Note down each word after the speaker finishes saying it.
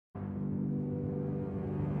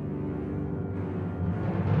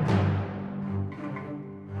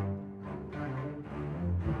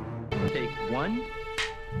Take one.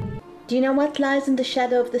 Do you know what lies in the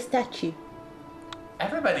shadow of the statue?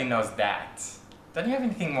 Everybody knows that. Don't you have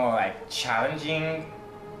anything more like challenging,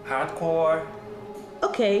 hardcore?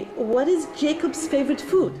 Okay, what is Jacob's favorite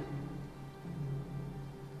food?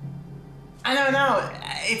 I don't know.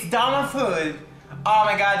 It's Dharma food. Oh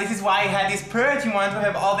my god, this is why I had this purge. You want to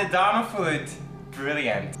have all the Dharma food.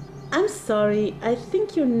 Brilliant. I'm sorry, I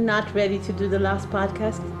think you're not ready to do the last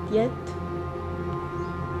podcast yet.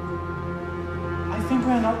 I think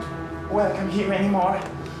we're not welcome here anymore.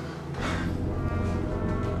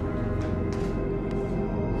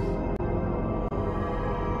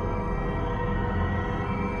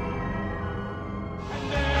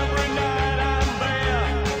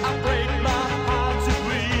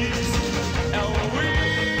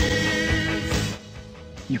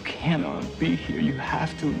 You cannot be here. You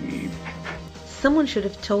have to leave. Someone should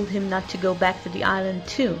have told him not to go back to the island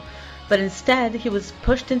too, but instead he was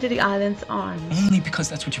pushed into the island's arms. Only because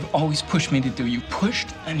that's what you've always pushed me to do. You pushed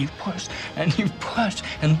and you pushed and you pushed.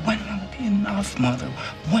 And when will it be enough, Mother?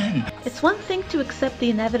 When? It's one thing to accept the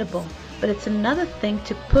inevitable, but it's another thing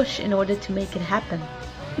to push in order to make it happen.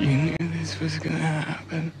 You knew this was gonna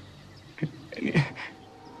happen. You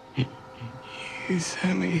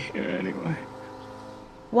sent me here anyway.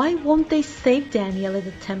 Why won't they save Daniel at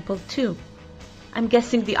the temple too? I'm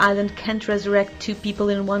guessing the island can't resurrect two people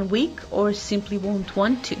in 1 week, or simply won't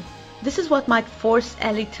want to. This is what might force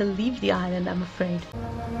Ellie to leave the island, I'm afraid.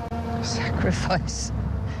 Sacrifice?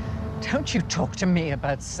 Don't you talk to me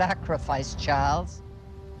about sacrifice, Charles.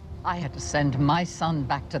 I had to send my son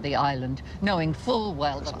back to the island, knowing full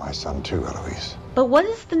well that... That's my son too, Eloise. But what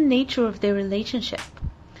is the nature of their relationship?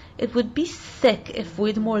 It would be sick if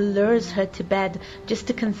Widmore lures her to bed just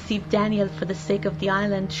to conceive Daniel for the sake of the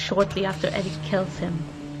island shortly after Eddie kills him.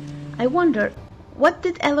 I wonder, what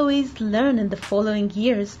did Eloise learn in the following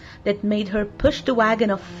years that made her push the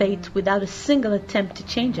wagon of fate without a single attempt to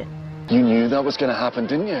change it? You knew that was going to happen,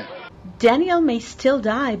 didn't you? Daniel may still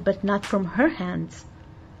die, but not from her hands.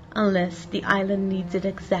 Unless the island needs it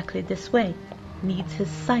exactly this way, needs his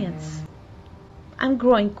science. I'm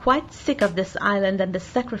growing quite sick of this island and the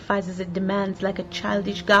sacrifices it demands like a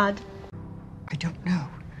childish god. I don't know.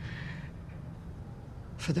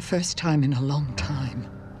 For the first time in a long time,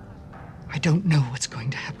 I don't know what's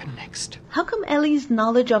going to happen next. How come Ellie's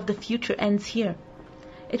knowledge of the future ends here?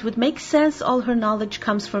 It would make sense all her knowledge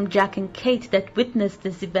comes from Jack and Kate that witnessed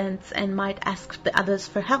these events and might ask the others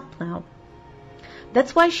for help now.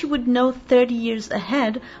 That's why she would know 30 years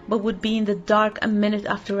ahead, but would be in the dark a minute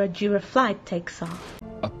after a Jira flight takes off.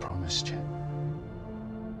 I promised you.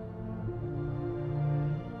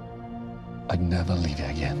 I'd never leave you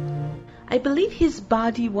again. I believe his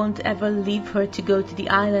body won't ever leave her to go to the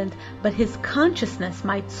island, but his consciousness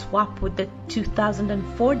might swap with the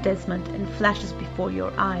 2004 Desmond and flashes before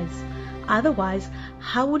your eyes. Otherwise,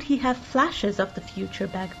 how would he have flashes of the future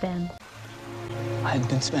back then? I'd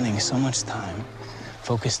been spending so much time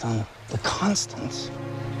focused on the constants.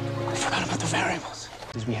 I forgot about the variables.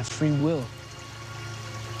 Because we have free will.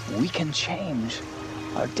 We can change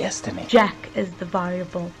our destiny. Jack is the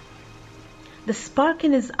variable. The spark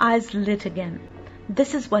in his eyes lit again.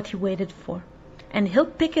 This is what he waited for. And he'll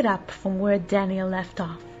pick it up from where Daniel left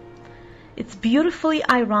off. It's beautifully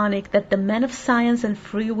ironic that the man of science and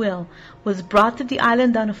free will was brought to the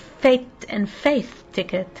island on a fate and faith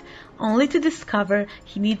ticket, only to discover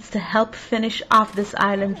he needs to help finish off this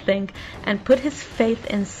island thing and put his faith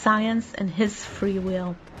in science and his free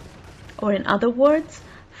will. Or in other words,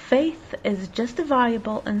 faith is just a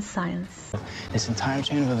variable in science. This entire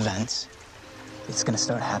chain of events, it's going to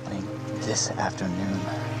start happening this afternoon.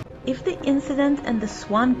 If the incident and the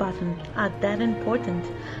swan button are that important,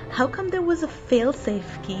 how come there was a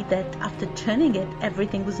fail-safe key that after turning it,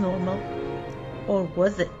 everything was normal? Or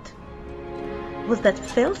was it? Was that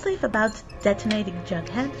fail-safe about detonating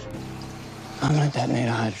Jughead? I'm going to detonate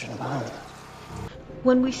a hydrogen bomb.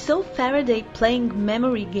 When we saw Faraday playing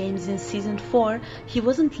memory games in Season 4, he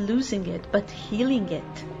wasn't losing it, but healing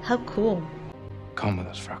it. How cool. Come with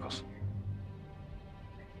us, Freckles.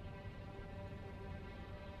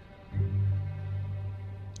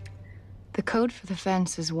 The code for the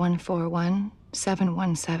fence is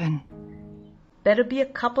 141717. Better be a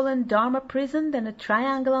couple in Dharma prison than a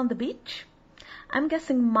triangle on the beach. I'm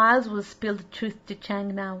guessing Miles will spill the truth to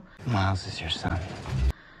Chang now. Miles is your son.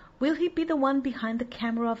 Will he be the one behind the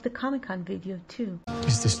camera of the Comic-Con video too?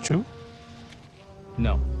 Is this true?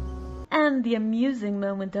 No. And the amusing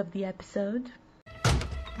moment of the episode.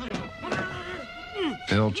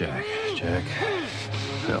 Phil, Jack. Jack.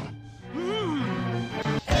 Phil.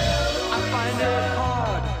 I find it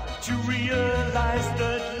hard to realize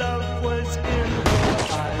that love was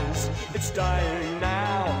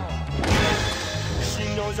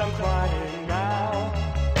I'm crying now.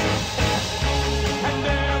 And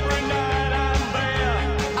every night I'm there,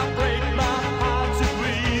 I break my heart to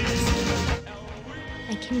please.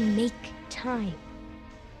 I can make time.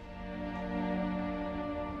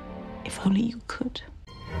 If only you could.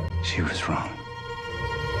 She was wrong.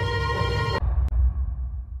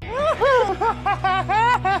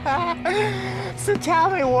 So tell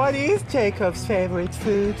me, what is Jacob's favorite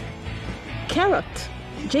food? Carrot.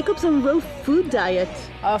 Jacob's on raw food diet.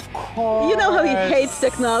 Of course. You know how he hates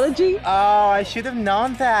technology? Oh, I should have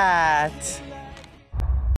known that.